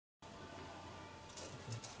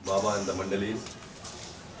Baba and the Mandalis,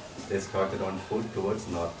 they started on foot towards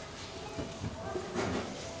north.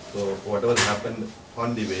 So whatever happened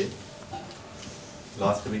on the way,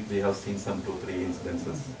 last week we have seen some 2-3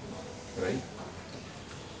 incidences, right?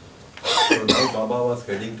 So now Baba was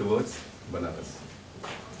heading towards Benaras.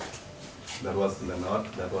 That was in the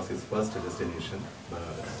north, that was his first destination,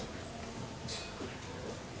 Benaras.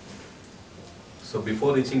 So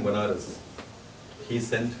before reaching Benaras, he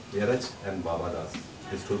sent Yaraj and Baba Das.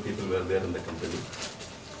 These two people were there in the company.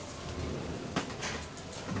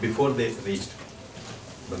 Before they reached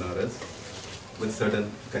Benaras, with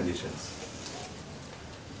certain conditions.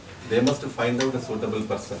 They must find out a suitable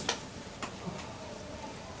person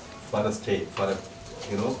for a stay, for a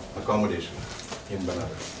accommodation in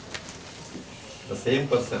Benaras. The same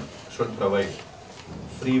person should provide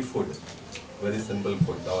free food, very simple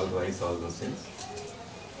food, all rice, all those things,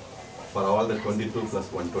 for all the 22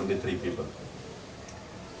 plus 1, 23 people.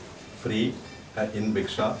 Free in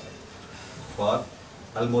Bhiksha for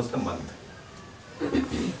almost a month.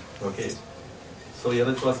 Okay. So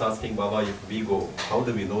Yaraj was asking Baba, if we go, how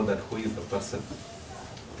do we know that who is the person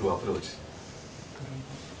to approach?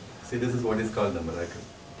 See, this is what is called the miracle.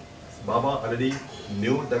 Baba already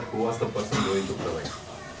knew that who was the person going to provide.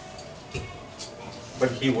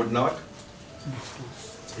 But he would not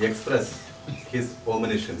express his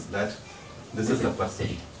omniscience that this is the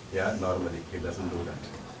person. Yeah, normally he doesn't do that.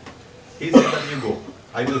 He said that you go,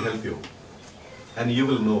 I will help you. And you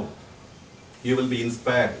will know. You will be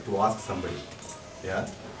inspired to ask somebody. Yeah?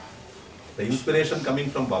 The inspiration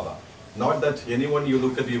coming from Baba. Not that anyone you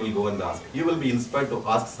look at, you will go and ask. You will be inspired to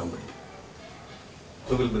ask somebody.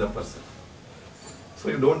 Who will be the person? So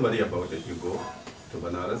you don't worry about it. You go to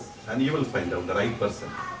Benaras and you will find out the right person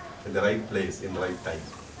in the right place in the right time.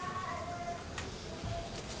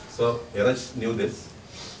 So Yaraj knew this.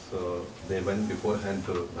 So they went beforehand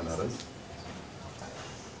to Benaras.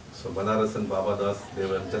 So Benaras and Baba Das, they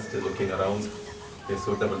were just looking around a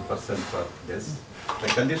suitable person for this. The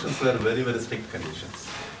conditions were very, very strict conditions.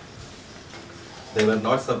 They were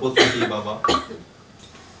not supposed to see Baba,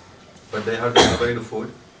 but they had to provide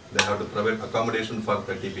food. They have to provide accommodation for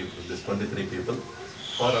 30 people, this 23 people,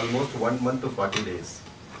 for almost 1 month to 40 days.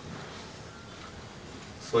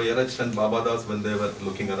 So Yaraj and Baba Das, when they were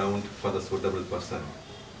looking around for the suitable person,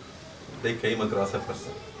 they came across a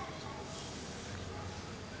person.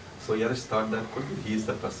 So Yaraj thought that could be he is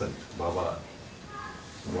the person Baba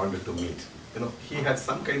wanted to meet. He had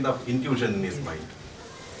some kind of intuition in his mind.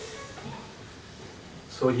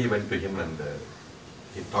 So he went to him and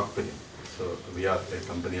he talked to him. So we are a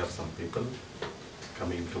company of some people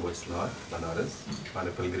coming towards North, Benaras, on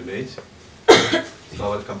a pilgrimage.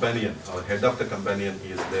 So our companion, our head of the companion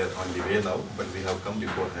is there on the way now, but we have come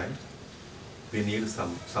beforehand. We need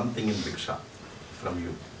something in Bhiksha from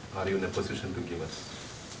you. Are you in a position to give us?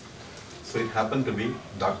 So it happened to be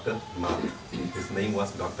Dr. Nath. His name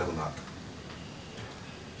was Dr. Nath.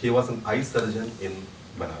 He was an eye surgeon in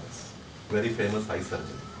Benaras. Very famous eye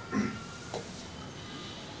surgeon.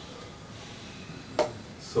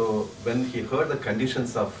 So when he heard the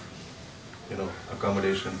conditions of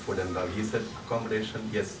accommodation, food and all, he said, accommodation,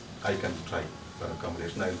 yes, I can try for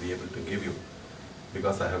accommodation. I will be able to give you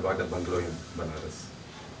because I have got a bungalow in Benaras.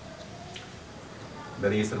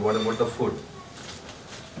 Then he said, what about the food?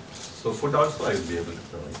 So food also I will be able to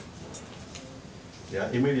provide. Yeah,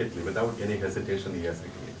 immediately, without any hesitation, he has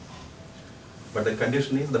agreed. But the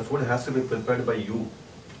condition is the food has to be prepared by you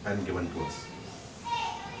and given to us.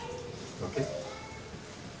 Okay?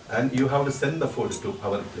 And you have to send the food to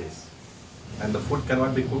our place. And the food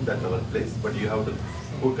cannot be cooked at our place, but you have to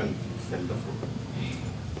cook and send the food.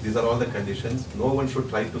 These are all the conditions. No one should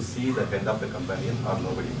try to see the head of the companion or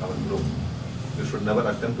nobody, our group. You should never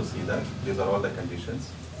attempt to see that. These are all the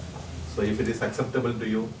conditions. So if it is acceptable to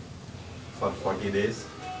you for 40 days,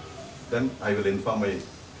 then I will inform my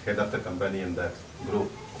head of the company in that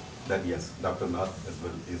group that yes, Dr. Nath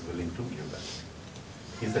is willing to give that.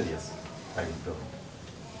 He said yes, I will provide.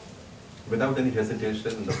 Without any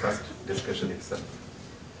hesitation in the first discussion itself.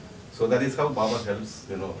 So that is how Baba helps,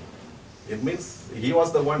 It means he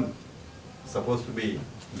was the one supposed to be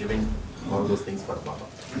giving all those things for Baba.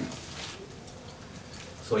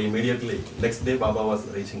 So immediately, next day Baba was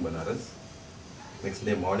reaching Benaras. Next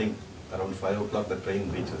day morning, around 5 o'clock, the train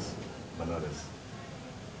reaches Benaras.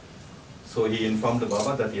 So he informed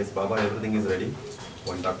Baba that yes, Baba, everything is ready.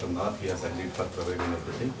 One Dr. Nath, he has agreed for providing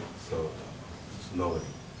everything. So no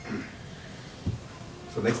worry.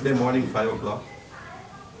 So next day morning, 5 o'clock,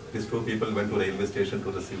 these two people went to railway station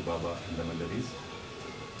to receive Baba and the Mandalis.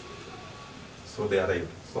 So they arrived.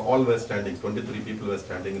 So all were standing, 23 people were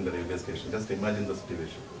standing in the railway station. Just imagine the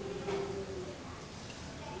situation.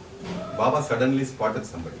 Baba suddenly spotted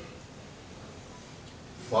somebody.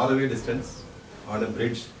 Far away distance, on a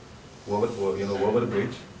bridge, over a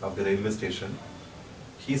bridge of the railway station,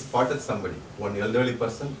 he spotted somebody, one elderly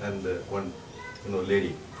person and one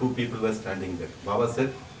lady. Two people were standing there. Baba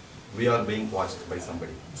said, we are being watched by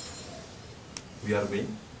somebody. We are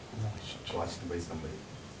being watched by somebody.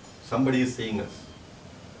 Somebody is seeing us.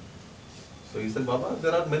 So he said, Baba,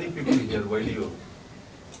 there are many people here. Why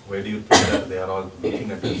do you think that they are all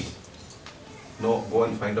looking at us? No, go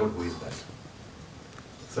and find out who is that.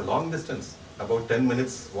 It's a long distance, about 10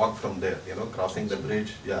 minutes walk from there, crossing the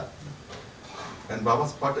bridge, yeah. And Baba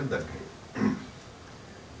spotted that guy.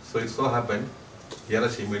 So it so happened,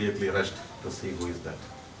 Yarash immediately rushed to see who is that.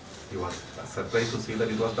 He was surprised to see that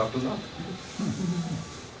it was Dr. Nath.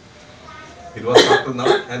 It was Dr.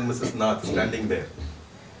 Nath and Mrs. Nath standing there.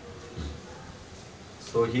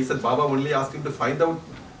 So he said, Baba only asked him to find out,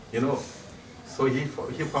 So he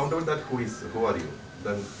found out that who are you?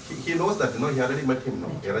 Then he knows that, he already met him,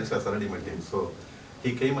 Yaraj has already met him. So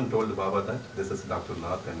he came and told Baba that this is Dr.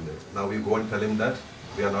 Nath, and now we go and tell him that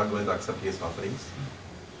we are not going to accept his offerings.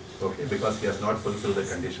 Okay, because he has not fulfilled the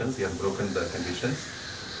conditions, he has broken the conditions.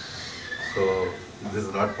 So this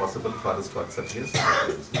is not possible for us to accept his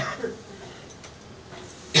offerings.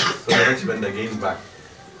 So Yaraj went again back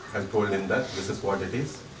and told him that this is what it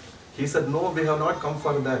is. He said, no, we have not come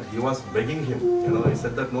for that. He was begging him. He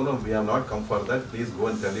said that, no, we have not come for that. Please go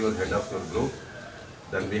and tell your head of your group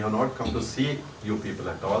that we have not come to see you people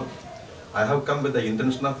at all. I have come with the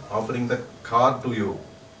intention of offering the car to you.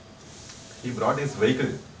 He brought his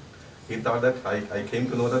vehicle. He thought that I came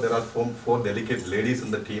to know that there are four delicate ladies in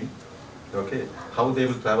the team. Okay, how they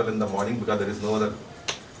will travel in the morning because there is no other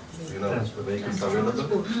vehicles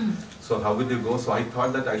available. So how will you go? So I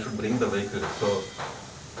thought that I should bring the vehicle. So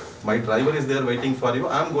my driver is there waiting for you.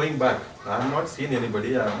 I am going back. I have not seen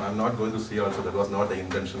anybody. I am not going to see also. That was not the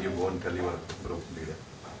intention. You go and tell your group leader.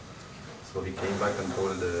 So he came back and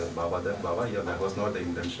told Baba that, Baba, yeah, that was not the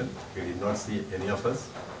intention. He did not see any of us.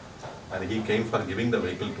 And he came for giving the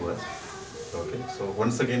vehicle to us. Okay. So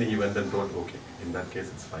once again he went and told, okay, in that case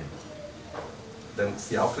it's fine. Then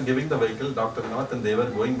see, after giving the vehicle, Dr. Nath and they were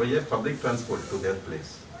going by a public transport to their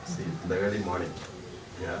place. See, in the early morning.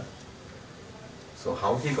 Yeah. So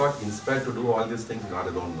how he got inspired to do all these things, God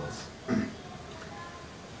alone knows.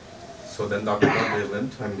 So then Dr. Nath, they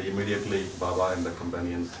went and immediately Baba and the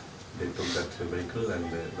companions, they took that vehicle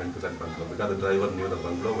and they went to that bungalow because the driver knew the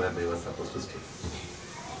bungalow where they were supposed to stay.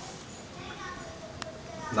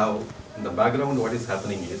 Now, in the background, what is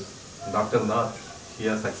happening is, Dr. Nath, he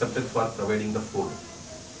has accepted for providing the food.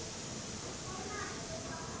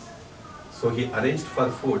 So he arranged for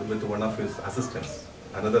food with one of his assistants.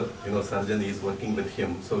 Another, surgeon is working with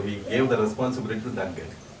him. So he gave the responsibility to that guy.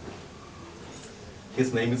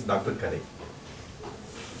 His name is Dr. Kare.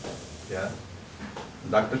 Yeah.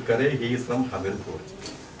 Dr. Kare, he is from Hamirpur.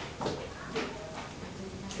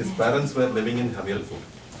 His parents were living in Hamirpur.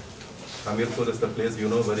 Hamirpur is the place you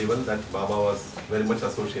know very well that Baba was very much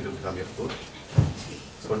associated with Hamirpur.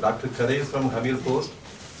 So Dr. Kare is from Hamirpur.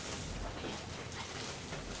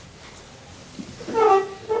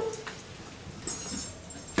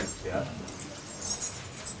 Yeah.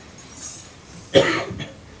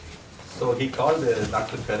 So he called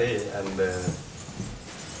Dr. Kare and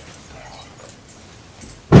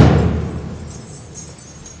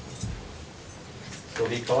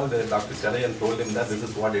Dr. Kare and told him that this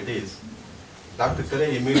is what it is. Dr. Kare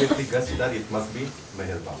immediately guessed that it must be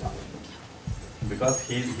Meher Baba. Because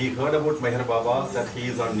he heard about Meher Baba, that he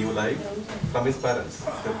is on New Life from his parents.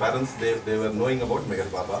 The parents, they were knowing about Meher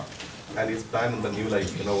Baba and his plan in the New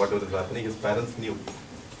Life, what was happening, his parents knew.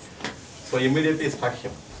 So immediately it struck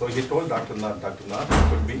him. So he told Dr. Nath, it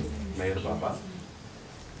could be Meher Baba.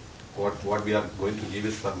 What we are going to give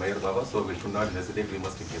is for Meher Baba, so we should not hesitate, we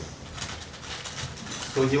must give.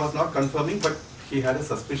 So he was not confirming, but he had a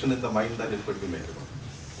suspicion in the mind that it could be Meher Baba.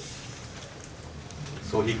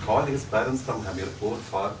 So he called his parents from Hamirpur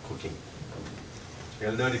for cooking,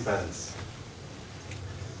 elderly parents.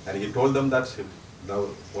 And he told them that now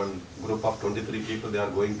one group of 23 people, they are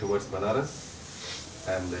going towards Benaras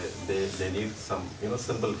and they need some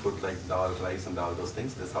simple food like dal, rice and all those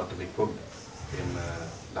things. This have to be cooked in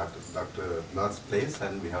Dr. Nath's place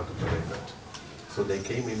and we have to provide that. So they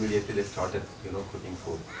came immediately, they started cooking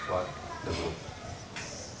food for the group.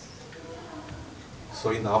 So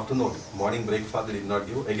in the afternoon, morning breakfast they did not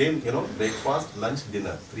give. Again, breakfast, lunch,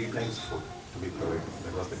 dinner, 3 times food to be provided.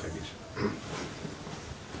 That was the condition.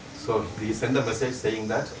 So he sent a message saying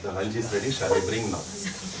that the lunch is ready, shall we bring now?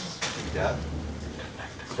 Yeah.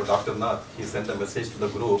 So Dr. Nath, he sent a message to the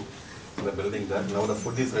group in the building that now the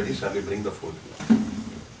food is ready, shall we bring the food?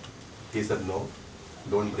 He said, no,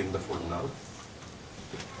 don't bring the food now.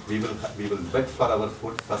 We will beg for our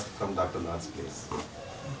food first from Dr. Nath's place.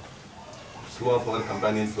 Two of our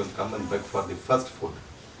companions will come and beg for the first food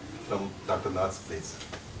from Dr. Nath's place.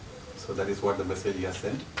 So that is what the message he has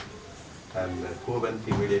sent. And who went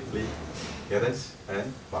immediately? Yaraj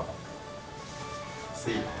and Baba.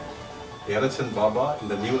 See, Yaraj and Baba in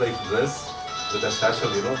the new life dress with a satchel,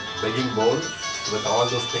 begging bowl, with all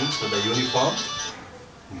those things, with the uniform.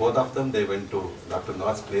 Both of them, they went to Dr.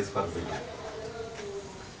 Nath's place for begging.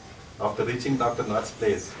 After reaching Dr. Nath's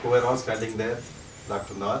place, who were all standing there?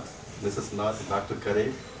 Dr. Nath, Mrs. Nath, Dr.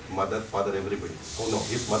 Kare, mother, father, everybody. Oh no,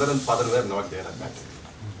 his mother and father were not there at that time.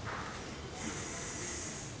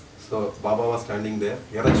 So Baba was standing there,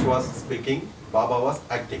 Yaraj was speaking, Baba was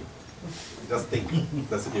acting. Just think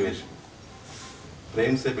the situation.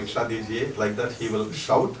 Prem se Bhiksha dijiye, like that he will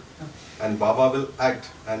shout and Baba will act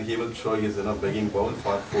and he will show his begging bowl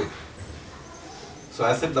for food. So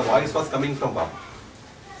as if the voice was coming from Baba.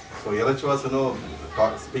 So Yaraj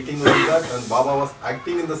was speaking like that and Baba was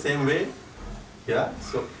acting in the same way. Yeah,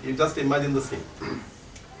 so you just imagine the scene.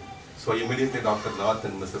 So immediately Dr. Nath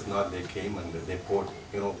and Mrs. Nath, they came and they poured,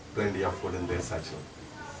 plenty of food in their satchel,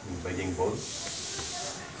 in begging bowl.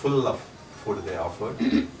 Full of food they offered.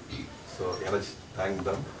 So Yaraj thanked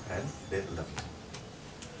them and they left.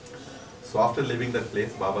 So after leaving that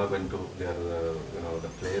place, Baba went to their, the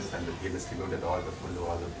place and he distributed all the food to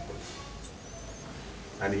all the people.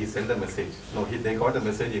 And he sent a message. No, they got a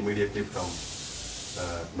message immediately from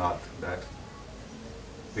Nath that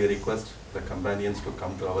we request the companions to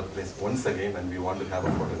come to our place once again and we want to have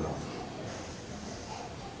a photograph.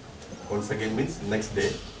 Once again means next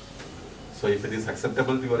day. So if it is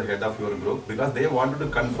acceptable to your head of your group, because they wanted to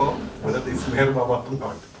confirm whether this is Meher Baba or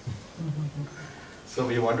not. So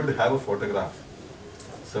we wanted to have a photograph.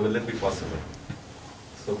 So will it be possible?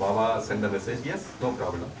 So Baba sent a message, yes, no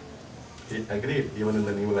problem. He agreed, even in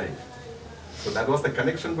the new life. So that was the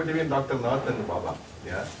connection between Dr. Nath and Baba.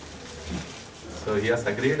 Yeah. So he has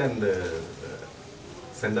agreed and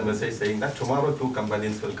sent a message saying that tomorrow 2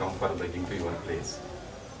 companions will come for begging to your place.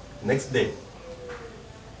 Next day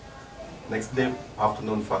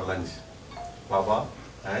afternoon for lunch, Baba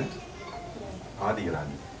and Adi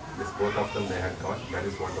Rani. This both of them they had gone. That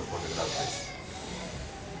is what the photograph is.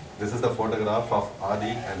 This is the photograph of Adi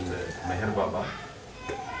and Meher Baba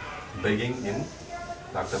begging in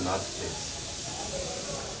Dr. Nath's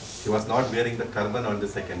place. He was not wearing the turban on the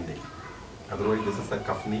second day. Otherwise, this is the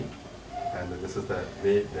kafni, and this is the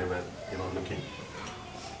way they were, looking.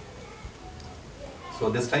 So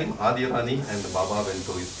this time, Adi Rani and Baba went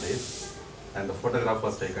to his place, and the photograph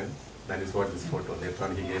was taken. That is what this photo. Later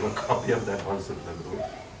on, he gave a copy of that also to the group,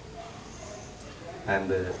 and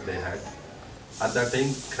they had. At that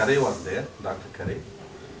time, Kare was there, Dr. Kare,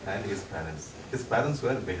 and his parents. His parents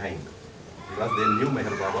were behind because they knew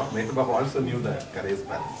Meher Baba. Meher Baba also knew that Kare's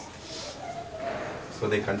parents. So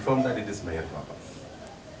they confirmed that it is Meher Baba.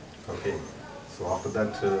 Okay. So after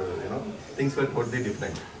that, things were totally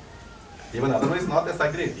different. Even otherwise, not as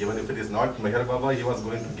agreed. Even if it is not Meher Baba, he was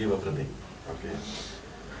going to give everything. Okay.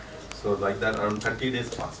 So like that, around 30 days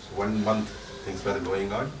passed. 1 month, things were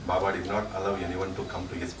going on. Baba did not allow anyone to come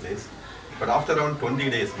to his place. But after around 20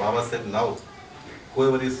 days, Baba said, now,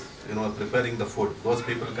 whoever is, preparing the food, those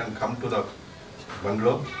people can come to the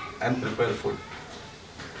bungalow and prepare food.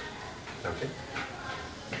 Okay.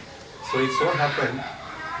 So it so happened,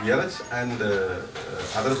 Yaraj and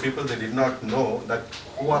other people, they did not know that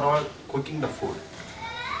who are all cooking the food.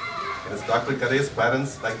 It is Dr. Kare's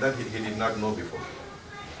parents, like that, he did not know before.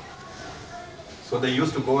 So they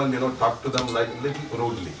used to go and, talk to them like little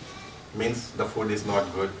rudely. Means the food is not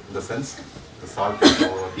good, in the sense, the salt is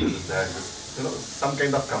low, this is that, some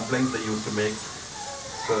kind of complaints they used to make.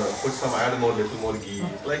 So put some, add little more ghee,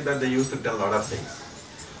 like that they used to tell a lot of things.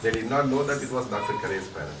 They did not know that it was Dr. Kare's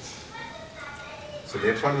parents. So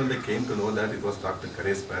later on when they came to know that it was Dr.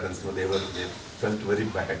 Kare's parents, they felt very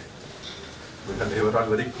bad. Because they were all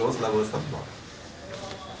very close lovers of God.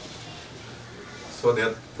 So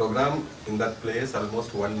their program in that place,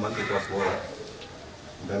 almost 1 month it was over.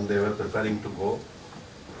 Then they were preparing to go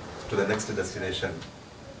to the next destination,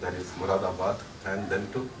 that is Muradabad, and then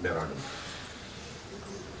to Benaras.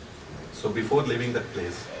 So before leaving that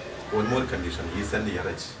place, one more condition, he sent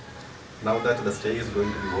Yaraj. Now that the stay is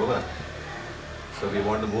going to be over, so we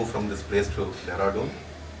want to move from this place to Benaras,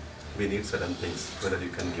 we need certain things, whether you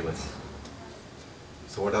can give us.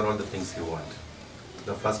 So what are all the things you want?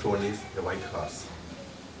 The first one is a white horse.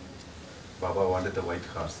 Baba wanted a white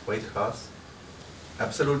horse. White horse,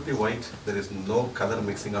 absolutely white. There is no color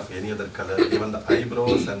mixing of any other color. Even the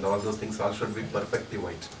eyebrows and all those things all should be perfectly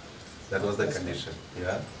white. That was the condition.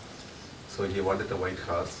 Yeah. So he wanted a white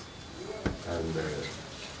horse, and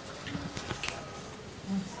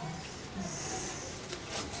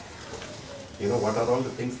you know what are all the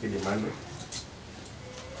things he demanded?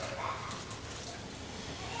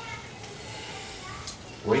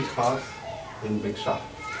 White horse in Bhiksha,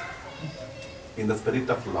 in the spirit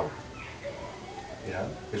of love. Yeah,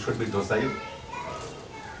 it should be docile,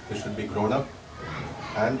 it should be grown up,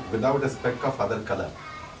 and without a speck of other color.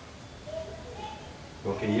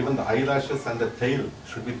 Okay, even the eyelashes and the tail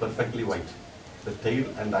should be perfectly white. The tail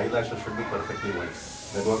and eyelashes should be perfectly white.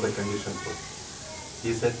 That was the condition put.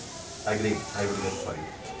 He said, agreed, I will get for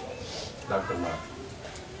you. Dr. Nath.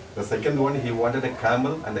 The second one, he wanted a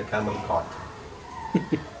camel and a camel cart.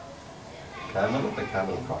 Camel and a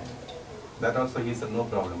camel cart. That also he said, no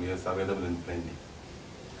problem, it is available in plenty.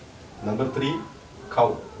 Number 3,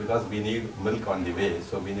 cow, because we need milk on the way,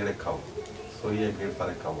 so we need a cow. So he agreed for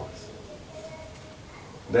a cow also.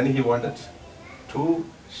 Then he wanted 2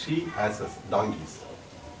 she-asses, donkeys.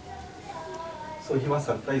 So he was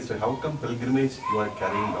surprised, how come pilgrimage you are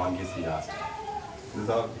carrying donkeys, he asked. This is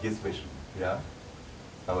all his wish, yeah.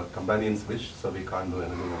 Our companion's wish, so we can't do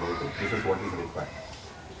anything about it. This is what is required.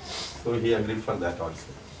 So he agreed for that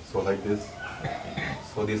also. So like this,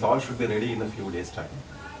 so this all should be ready in a few days' time.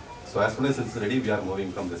 So as soon as it's ready, we are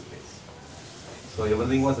moving from this place. So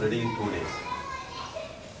everything was ready in 2 days.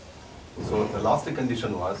 So the last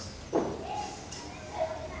condition was,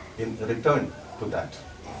 in return to that,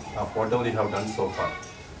 of whatever you have done so far,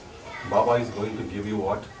 Baba is going to give you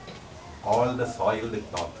what? All the soiled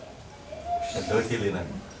cloth, the dirty linen,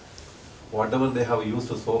 whatever they have used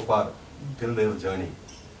so far till their journey,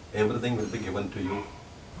 everything will be given to you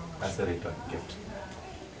as a return gift.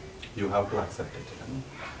 You have to accept it.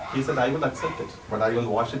 He said, I will accept it, but I will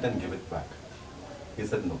wash it and give it back. He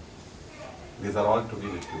said, no. These are all to be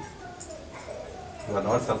with you. You are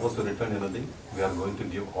not supposed to return anything. We are going to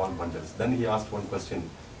give all bundles. Then he asked one question,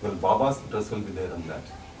 well, Baba's dress will be there in that.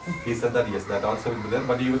 He said that, yes, that also will be there,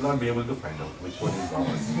 but you will not be able to find out which one is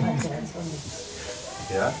Baba's.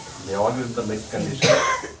 Yeah, they all will the next condition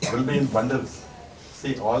will be in bundles.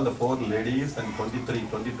 See, all the 4 ladies and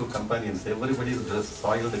 22 companions, everybody's dress,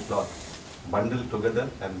 soiled cloth, bundled together,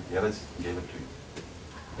 and Yaraj gave it to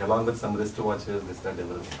you. Along with some wristwatches, this, that,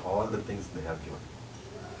 everything, all the things they have given.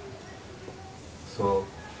 So,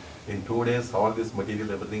 in 2 days, all this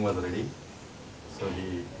material, everything was ready. So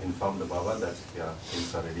he informed the Baba that, yeah,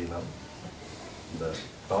 things are ready now. The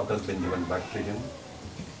cloth has been given back to him,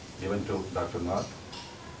 given to Dr. Nath.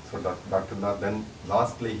 So Dr. Nath then,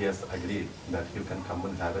 lastly, he has agreed that you can come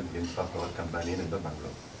and have a glimpse of our companion in the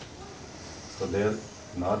bungalow. So there,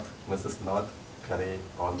 Nath, Mrs. Nath, Kare,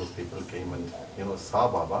 all those people came and,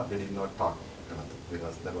 saw Baba. They did not talk,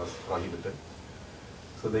 because that was prohibited.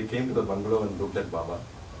 So they came to the bungalow and looked at Baba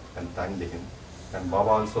and thanked him. And Baba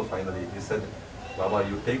also finally, he said, Baba,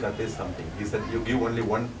 you take at least something. He said, you give only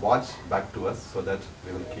one watch back to us so that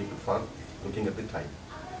we will keep it for looking at the time.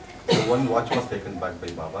 So one watch was taken back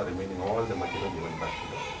by Baba, remaining all the material given back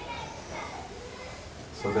to them.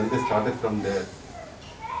 So then they started from there.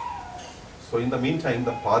 So in the meantime,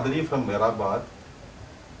 the Padri from Merabad,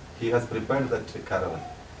 he has prepared that caravan.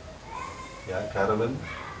 Yeah, caravan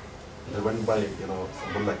driven by,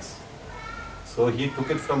 bullocks. So he took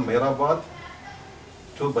it from Merabad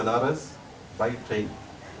to Benaras by train.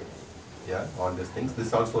 Yeah, all these things.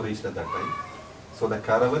 This also reached at that time. So the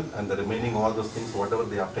caravan and the remaining all those things, whatever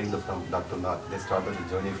they obtained from Dr. Nath, they started the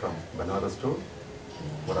journey from Benaras to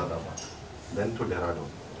Moradabad, then to Dehradun.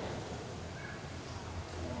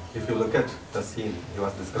 If you look at the scene, he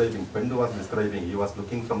was describing, Pendu was describing, he was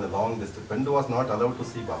looking from the long distance. Pendu was not allowed to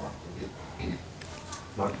see Baba.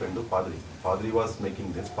 Not Pendu, Padri. Padri was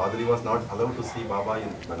making this. Padri was not allowed to see Baba in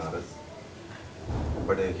Benaras.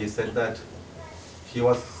 But he said that he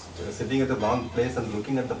was sitting at a long place and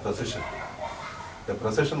looking at the procession. The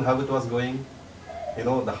procession, how it was going,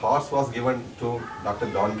 the horse was given to Dr.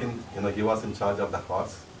 Donkin, he was in charge of the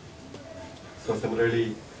horse. So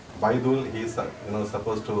similarly, Baidul, he is,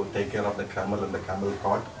 supposed to take care of the camel and the camel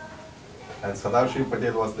cart. And Sadashiv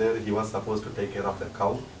Patel was there, he was supposed to take care of the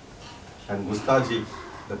cow. And Gustaji,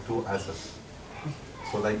 the 2 asses.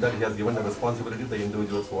 So like that, he has given the responsibility to the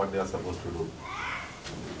individuals what they are supposed to do.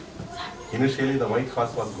 Initially, the white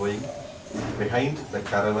horse was going behind the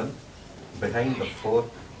caravan, behind the 4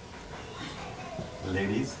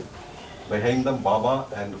 ladies, behind them Baba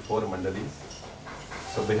and 4 mandalis.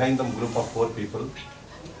 So behind them group of 4 people,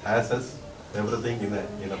 asses, everything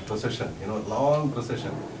in a procession, long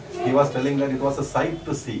procession. He was telling that it was a sight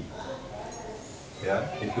to see. Yeah,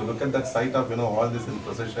 if you look at that sight of all this in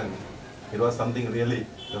procession, it was something really.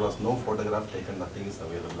 There was no photograph taken, nothing is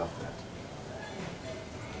available of that.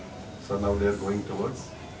 So now they are going towards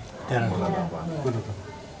Moladabad.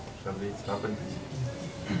 Shall we stop and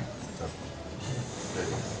stop?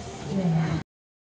 Very nice.